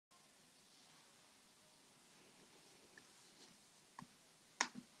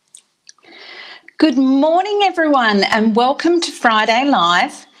Good morning, everyone, and welcome to Friday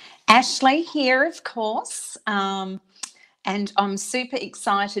Live. Ashley here, of course, and I'm super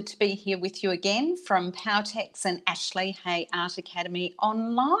excited to be here with you again from Powertex and Ashley Hay Art Academy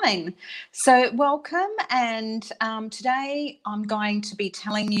online. So welcome, and today I'm going to be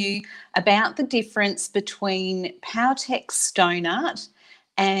telling you about the difference between Powertex Stone Art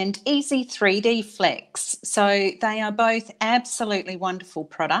and Easy3Dflex. So they are both absolutely wonderful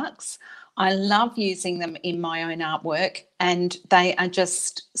products. I love using them in my own artwork, and they are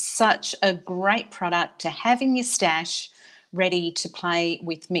just such a great product to have in your stash, ready to play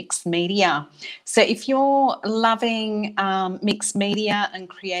with mixed media. So if you're loving mixed media and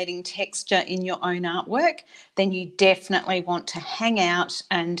creating texture in your own artwork, then you definitely want to hang out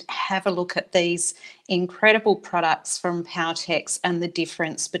and have a look at these incredible products from Powertex and the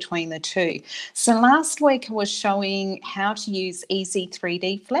difference between the two. So last week I was showing how to use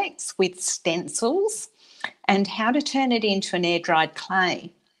Easy3Dflex with stencils and how to turn it into an air-dried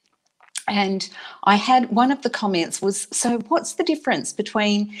clay. And I had one of the comments was, so what's the difference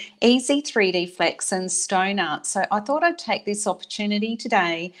between Easy3Dflex and Stone Art? So I thought I'd take this opportunity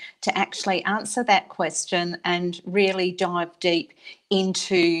today to actually answer that question and really dive deep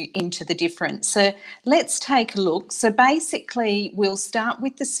into the difference. So let's take a look. So basically we'll start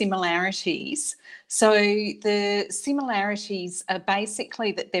with the similarities. So the similarities are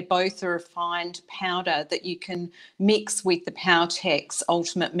basically that they're both a refined powder that you can mix with the Powertex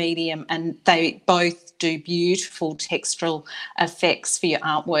Ultimate Medium, and they both do beautiful textural effects for your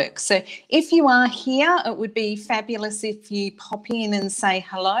artwork. So if you are here, it would be fabulous if you pop in and say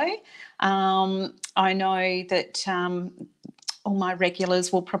hello. I know that all my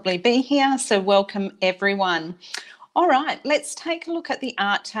regulars will probably be here, so welcome everyone. All right, let's take a look at the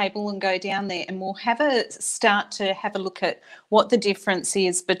art table and go down there, and we'll start to have a look at what the difference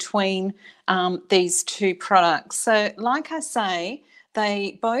is between these two products. So like I say,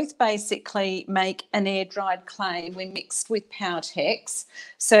 they both basically make an air-dried clay when mixed with Powertex.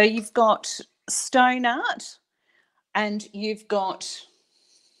 So you've got Stone Art and you've got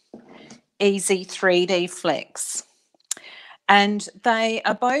Easy3Dflex. And they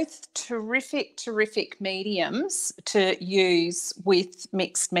are both terrific mediums to use with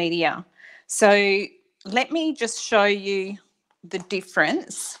mixed media. So let me just show you the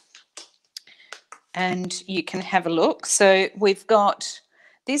difference and you can have a look. So we've got,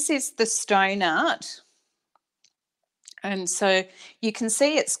 this is the Stone Art. And so you can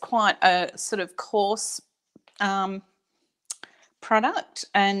see it's quite a sort of coarse product.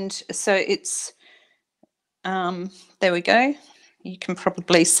 And so it's, there we go. You can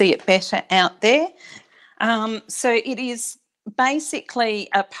probably see it better out there. So it is basically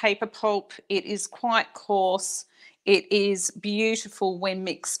a paper pulp. It is quite coarse. It is beautiful when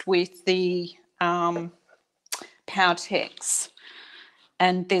mixed with the Powertex.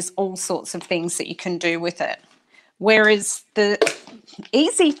 And there's all sorts of things that you can do with it. Whereas the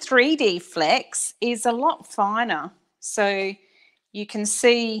Easy3Dflex is a lot finer. So you can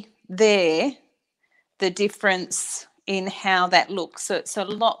see there the difference in how that looks. So it's a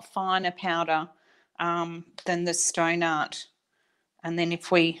lot finer powder than the Stone Art. And then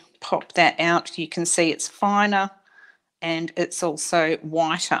if we pop that out, you can see it's finer and it's also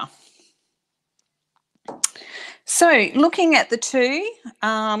whiter. So looking at the two,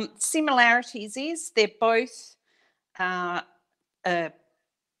 similarities is they're both powder,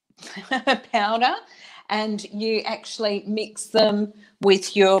 and you actually mix them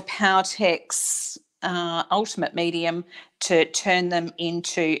with your Powertex Ultimate Medium to turn them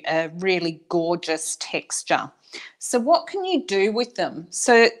into a really gorgeous texture. So what can you do with them?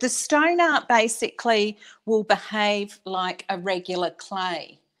 So the Stone Art basically will behave like a regular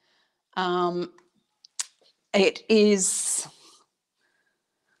clay. It is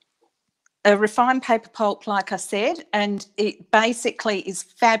a refined paper pulp, like I said, and it basically is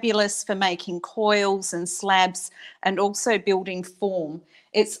fabulous for making coils and slabs and also building form.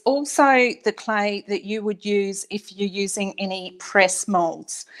 It's also the clay that you would use if you're using any press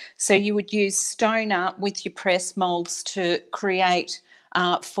molds. So you would use Stone Art with your press molds to create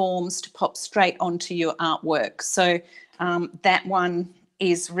forms to pop straight onto your artwork. So that one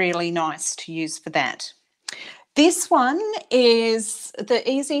is really nice to use for that. This one is the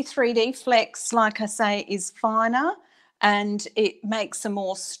Easy3Dflex, like I say, is finer and it makes a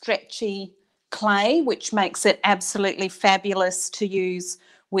more stretchy clay, which makes it absolutely fabulous to use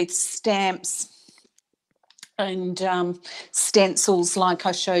with stamps and stencils like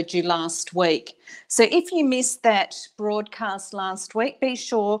I showed you last week. So if you missed that broadcast last week, be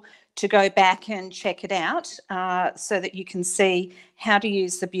sure to go back and check it out so that you can see how to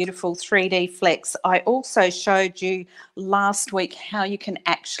use the beautiful 3Dflex. I also showed you last week how you can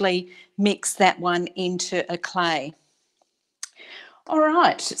actually mix that one into a clay. All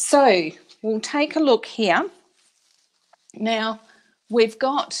right, so we'll take a look here. Now, we've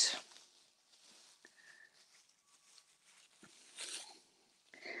got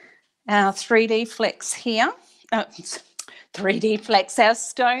our 3Dflex here. 3Dflex, our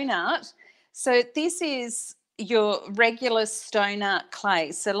stone art. So this is your regular stone art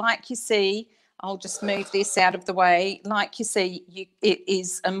clay. So like you see, I'll just move this out of the way. Like you see, it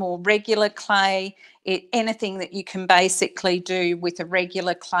is a more regular clay. Anything that you can basically do with a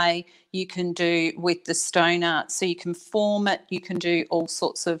regular clay, you can do with the stone art. So you can form it, you can do all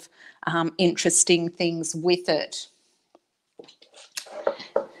sorts of interesting things with it.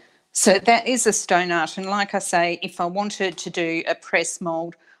 So that is a stone art, and like I say, if I wanted to do a press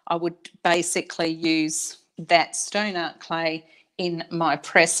mould, I would basically use that stone art clay in my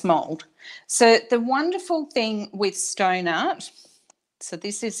press mould. So the wonderful thing with stone art, so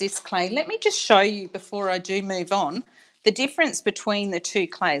this is this clay. Let me just show you before I do move on, the difference between the two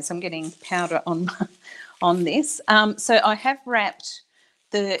clays. I'm getting powder on this. So I have wrapped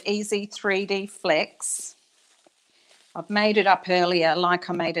the Easy3Dflex. I've made it up earlier like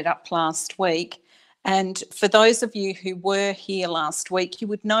I made it up last week. And for those of you who were here last week, you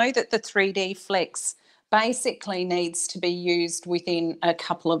would know that the 3Dflex basically needs to be used within a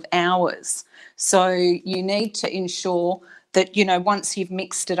couple of hours. So you need to ensure that, you know, once you've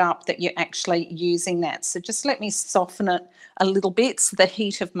mixed it up, that you're actually using that. So just let me soften it a little bit so the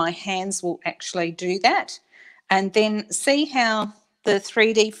heat of my hands will actually do that. And then see how the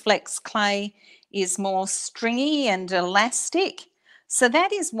 3Dflex clay is more stringy and elastic. So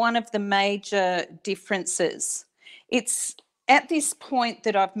that is one of the major differences. It's at this point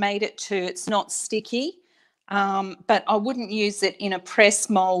that I've made it to, it's not sticky, but I wouldn't use it in a press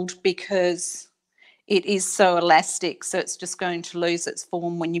mould because it is so elastic, so it's just going to lose its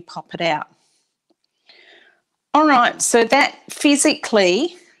form when you pop it out. All right, so that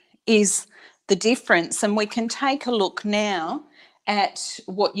physically is the difference, and we can take a look now at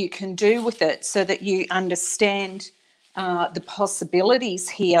what you can do with it so that you understand the possibilities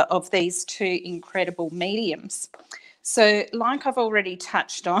here of these two incredible mediums. So like I've already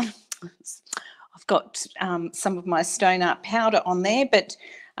touched on, I've got some of my stone art powder on there, but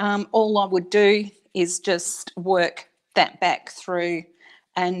all I would do is just work that back through.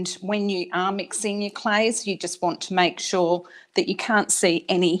 And when you are mixing your clays, you just want to make sure that you can't see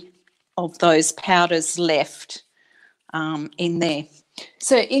any of those powders left in there.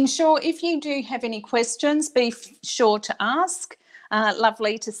 So if you do have any questions, be sure to ask.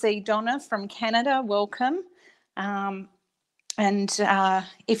 Lovely to see Donna from Canada, welcome. And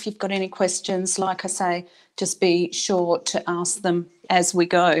if you've got any questions, like I say, just be sure to ask them as we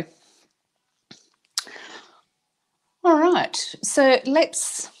go. All right, so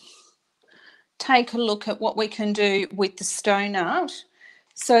let's take a look at what we can do with the stone art.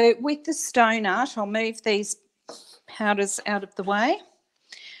 So with the stone art, I'll move these powders out of the way.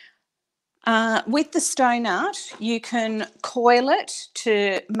 With the stone art, you can coil it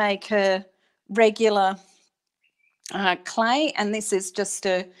to make a regular clay, and this is just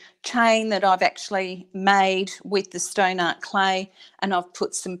a chain that I've actually made with the stone art clay, and I've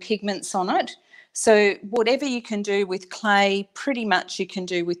put some pigments on it. So whatever you can do with clay, pretty much you can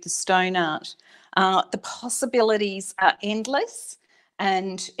do with the stone art. The possibilities are endless,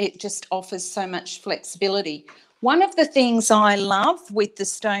 and it just offers so much flexibility. One of the things I love with the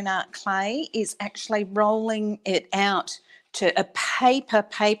stone art clay is actually rolling it out to a paper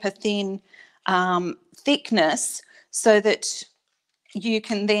thin thickness so that you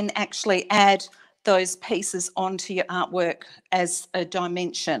can then actually add those pieces onto your artwork as a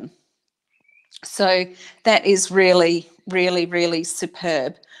dimension. So that is really, really, really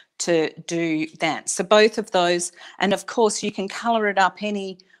superb to do that. So both of those, and of course you can colour it up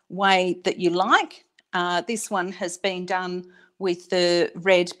any way that you like. This one has been done with the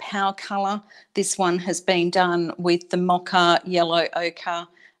red power colour. This one has been done with the mocha, yellow ochre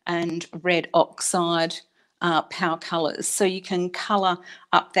and red oxide power colours. So you can colour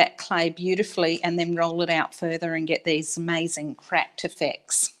up that clay beautifully and then roll it out further and get these amazing cracked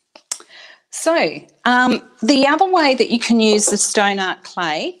effects. So the other way that you can use the stone art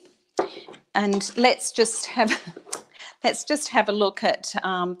clay, and let's just have a look at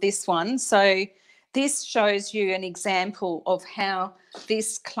this one. So this shows you an example of how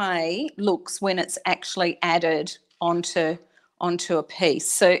this clay looks when it's actually added onto a piece.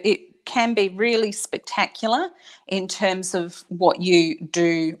 So it can be really spectacular in terms of what you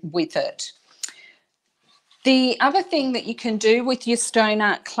do with it. The other thing that you can do with your stone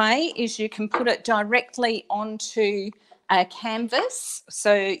art clay is you can put it directly onto a canvas.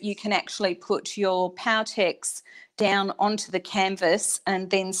 So you can actually put your Powertex down onto the canvas and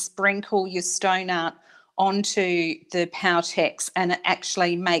then sprinkle your stone art onto the Powertex, and it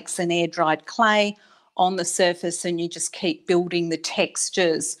actually makes an air-dried clay on the surface, and you just keep building the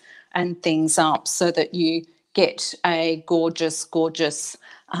textures and things up so that you get a gorgeous, gorgeous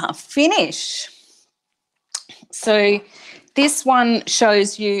finish. So this one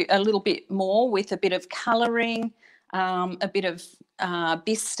shows you a little bit more with a bit of colouring, a bit of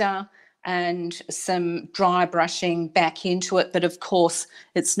bistre and some dry brushing back into it. But of course,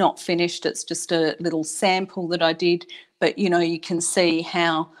 it's not finished. It's just a little sample that I did. But, you know, you can see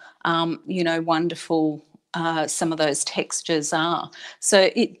how, you know, wonderful some of those textures are. So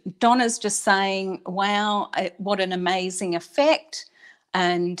Donna's just saying, wow, what an amazing effect.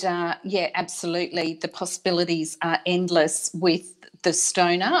 And yeah, absolutely, the possibilities are endless with the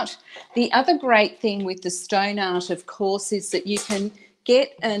stone art. The other great thing with the stone art, of course, is that you can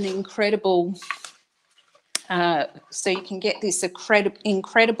get an incredible, so you can get this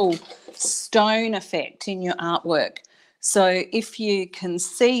incredible stone effect in your artwork. So if you can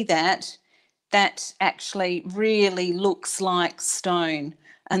see that, that actually really looks like stone.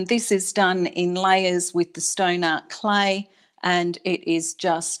 And this is done in layers with the stone art clay, and it is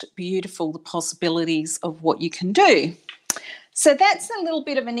just beautiful, the possibilities of what you can do. So that's a little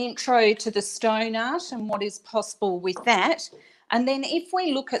bit of an intro to the stone art and what is possible with that. And then if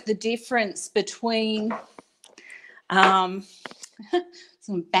we look at the difference between, some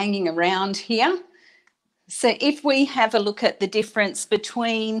banging around here. So if we have a look at the difference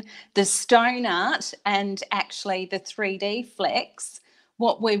between the stone art and actually the 3Dflex,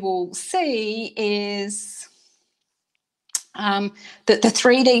 what we will see is that the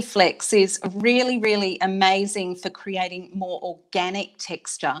 3Dflex is really, really amazing for creating more organic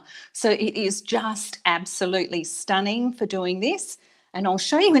texture. So it is just absolutely stunning for doing this. And I'll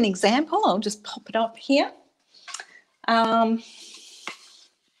show you an example. I'll just pop it up here.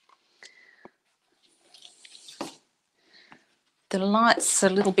 The light's a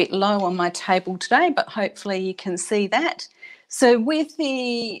little bit low on my table today, but hopefully you can see that. So with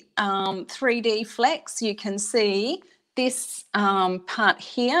the 3Dflex, you can see this part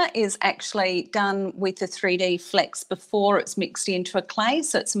here is actually done with the 3Dflex before it's mixed into a clay,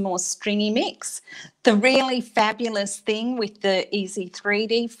 so it's a more stringy mix. The really fabulous thing with the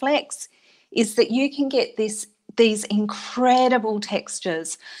Easy3Dflex is that you can get these incredible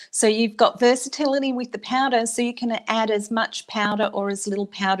textures. So you've got versatility with the powder, so you can add as much powder or as little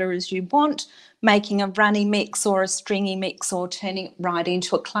powder as you want, making a runny mix or a stringy mix or turning it right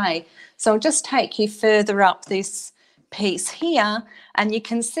into a clay. So I'll just take you further up this piece here, and you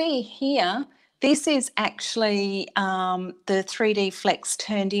can see here, this is actually the 3Dflex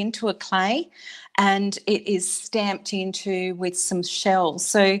turned into a clay, and it is stamped into with some shells.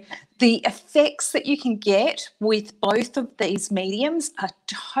 So the effects that you can get with both of these mediums are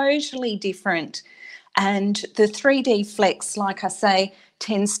totally different. And the 3Dflex, like I say,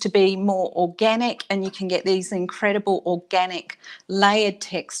 tends to be more organic, and you can get these incredible organic layered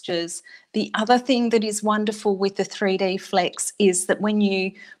textures. The other thing that is wonderful with the 3Dflex is that when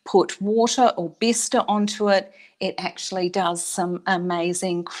you put water or bistre onto it, it actually does some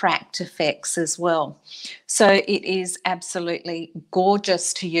amazing cracked effects as well. So it is absolutely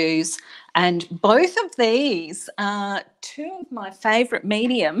gorgeous to use. And both of these are two of my favourite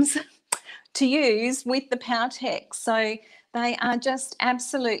mediums to use with the Powertex. So they are just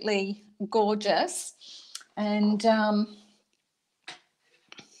absolutely gorgeous. And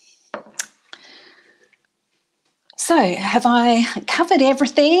so have I covered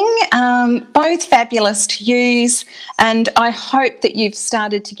everything? Both fabulous to use, and I hope that you've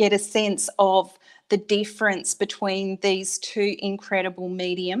started to get a sense of the difference between these two incredible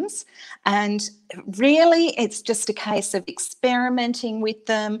mediums. And really, it's just a case of experimenting with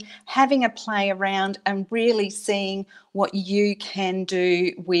them, having a play around, and really seeing what you can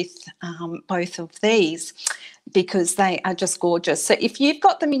do with both of these, because they are just gorgeous. So if you've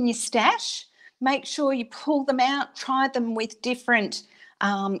got them in your stash, make sure you pull them out, try them with different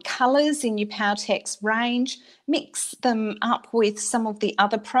colours in your Powertex range, mix them up with some of the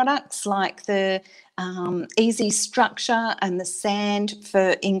other products like the Easy Structure and the sand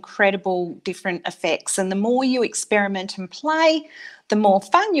for incredible different effects. And the more you experiment and play, the more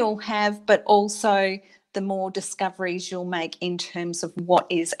fun you'll have, but also the more discoveries you'll make in terms of what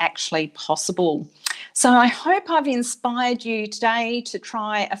is actually possible. So I hope I've inspired you today to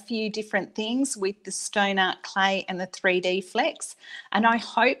try a few different things with the stone art clay and the 3Dflex. And I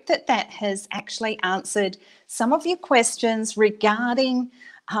hope that that has actually answered some of your questions regarding,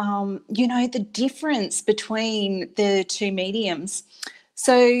 you know, the difference between the two mediums.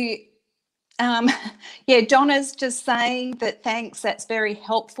 So yeah, Donna's just saying that thanks, that's very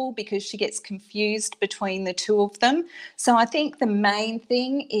helpful because she gets confused between the two of them. So I think the main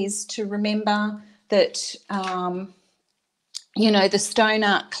thing is to remember that, you know, the stone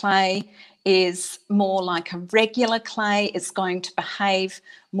art clay is more like a regular clay. It's going to behave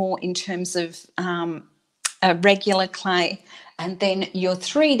more in terms of a regular clay. And then your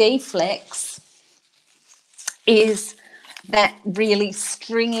 3Dflex is that really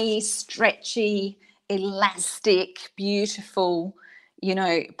stringy, stretchy, elastic, beautiful, you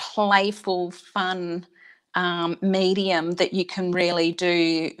know, playful, fun medium that you can really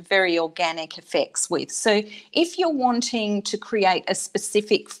do very organic effects with. So if you're wanting to create a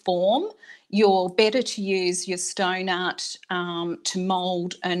specific form, you're better to use your stone art to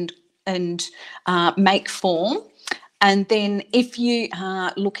mould and make form. And then if you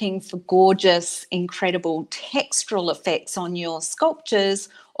are looking for gorgeous, incredible textural effects on your sculptures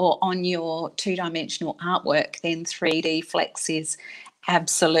or on your two-dimensional artwork, then 3Dflex is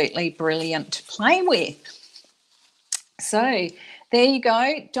absolutely brilliant to play with. So there you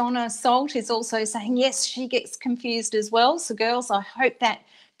go. Donna Salt is also saying, yes, she gets confused as well. So girls, I hope that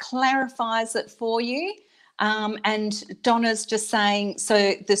clarifies it for you. And Donna's just saying,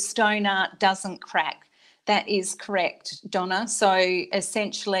 so the stone art doesn't crack. That is correct, Donna. So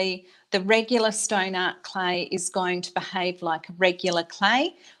essentially, the regular stone art clay is going to behave like a regular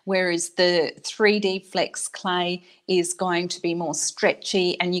clay, whereas the 3Dflex clay is going to be more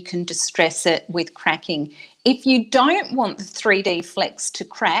stretchy and you can distress it with cracking. If you don't want the 3Dflex to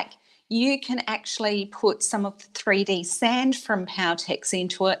crack, you can actually put some of the 3D sand from Powertex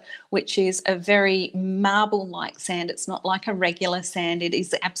into it, which is a very marble-like sand. It's not like a regular sand. It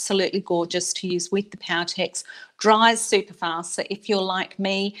is absolutely gorgeous to use with the Powertex. Dries super fast. So if you're like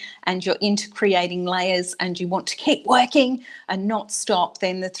me and you're into creating layers and you want to keep working and not stop,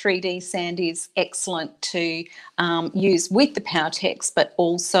 then the 3D sand is excellent to use with the Powertex, but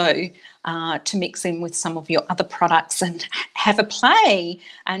also to mix in with some of your other products and have a play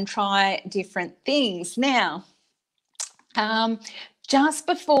and try different things. Now, just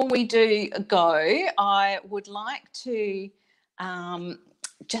before we do go, I would like to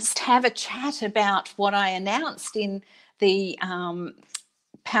just have a chat about what I announced in the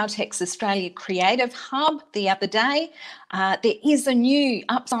Powertex Australia Creative Hub the other day. There is a new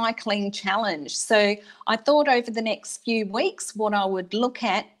upcycling challenge. So I thought over the next few weeks, what I would look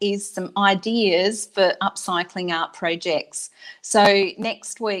at is some ideas for upcycling art projects. So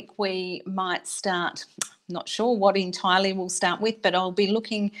next week we might start, not sure what entirely we'll start with, but I'll be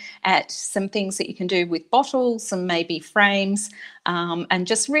looking at some things that you can do with bottles and maybe frames and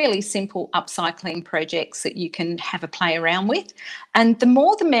just really simple upcycling projects that you can have a play around with. And the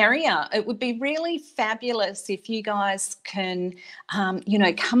more the merrier. It would be really fabulous if you guys can, you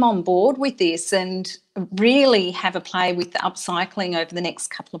know, come on board with this and really have a play with the upcycling over the next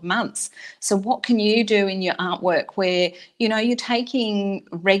couple of months. So what can you do in your artwork where, you know, you're taking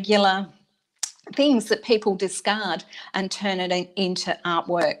regular things that people discard and turn it into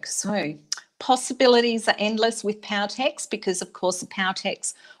artwork? So possibilities are endless with Powertex because, of course, the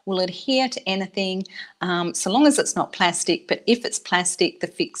Powertex will adhere to anything so long as it's not plastic. But if it's plastic, the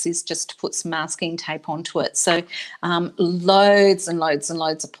fix is just to put some masking tape onto it. So loads and loads and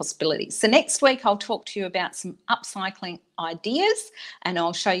loads of possibilities. So next week, I'll talk to you about some upcycling ideas and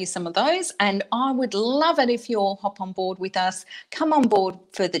I'll show you some of those. And I would love it if you all hop on board with us. Come on board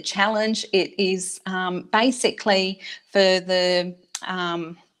for the challenge. It is basically for the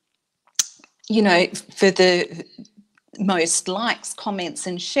you know, for the most likes, comments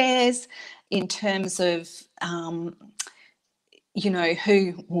and shares in terms of, you know,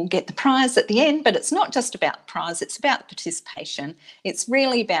 who will get the prize at the end. But it's not just about the prize, it's about participation. It's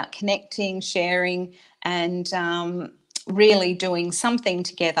really about connecting, sharing and really doing something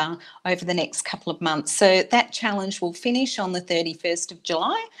together over the next couple of months. So that challenge will finish on the 31st of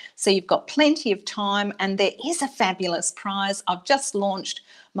July. So you've got plenty of time and there is a fabulous prize. I've just launched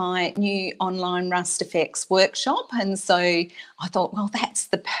my new online Rust Effects workshop. And so I thought, well, that's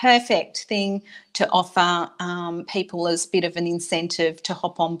the perfect thing to offer people as a bit of an incentive to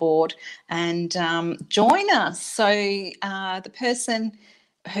hop on board and join us. So the person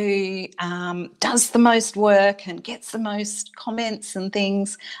who does the most work and gets the most comments and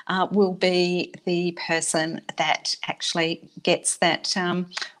things will be the person that actually gets that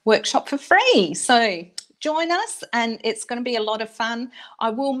workshop for free. So join us, and it's going to be a lot of fun.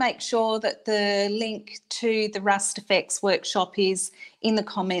 I will make sure that the link to the Rust Effects workshop is in the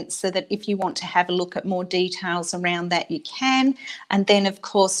comments, so that if you want to have a look at more details around that, you can. And then, of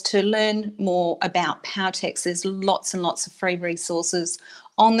course, to learn more about Powertex, there's lots and lots of free resources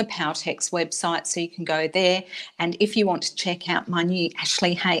on the Powertex website, so you can go there. And if you want to check out my new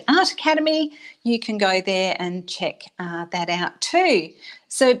Ashley Hay Art Academy, you can go there and check that out too.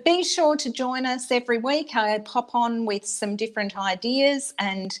 So be sure to join us every week. I pop on with some different ideas,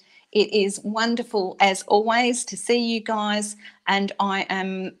 and it is wonderful as always to see you guys, and I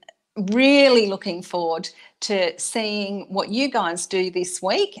am really looking forward to seeing what you guys do this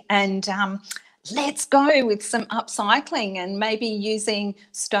week. And let's go with some upcycling and maybe using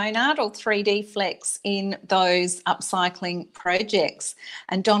stone art or 3Dflex in those upcycling projects.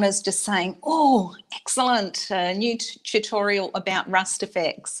 And Donna's just saying, oh, excellent, new tutorial about Rust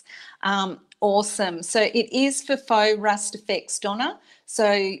Effects. Awesome. So it is for faux Rust Effects, Donna.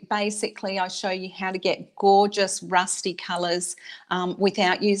 So basically I show you how to get gorgeous rusty colours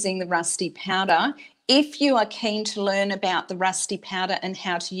without using the rusty powder. If you are keen to learn about the rusty powder and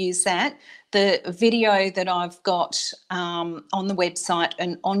how to use that, the video that I've got on the website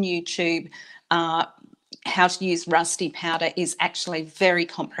and on YouTube, how to use rusty powder, is actually very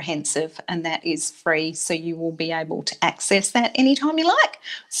comprehensive, and that is free, so you will be able to access that anytime you like.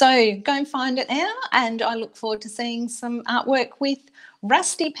 So go and find it now, and I look forward to seeing some artwork with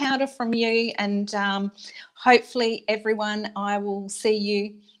rusty powder from you. And hopefully everyone, I will see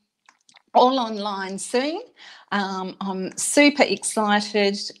you all online soon. I'm super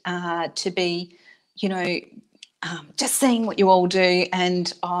excited to be, just seeing what you all do,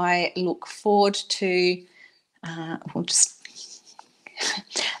 and I look forward to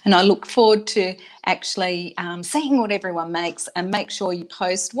I look forward to actually seeing what everyone makes. And make sure you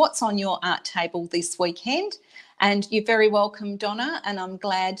post what's on your art table this weekend. And you're very welcome, Donna, and I'm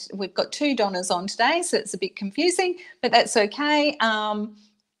glad we've got two Donnas on today, so it's a bit confusing, but that's okay.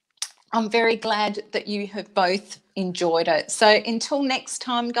 I'm very glad that you have both enjoyed it. So until next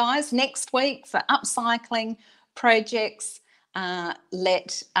time, guys, next week for upcycling projects,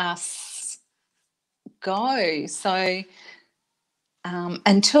 let us go. So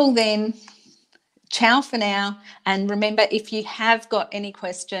until then, ciao for now. And remember, if you have got any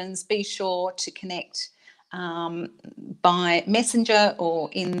questions, be sure to connect by messenger or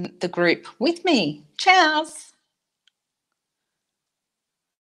in the group with me. Ciao.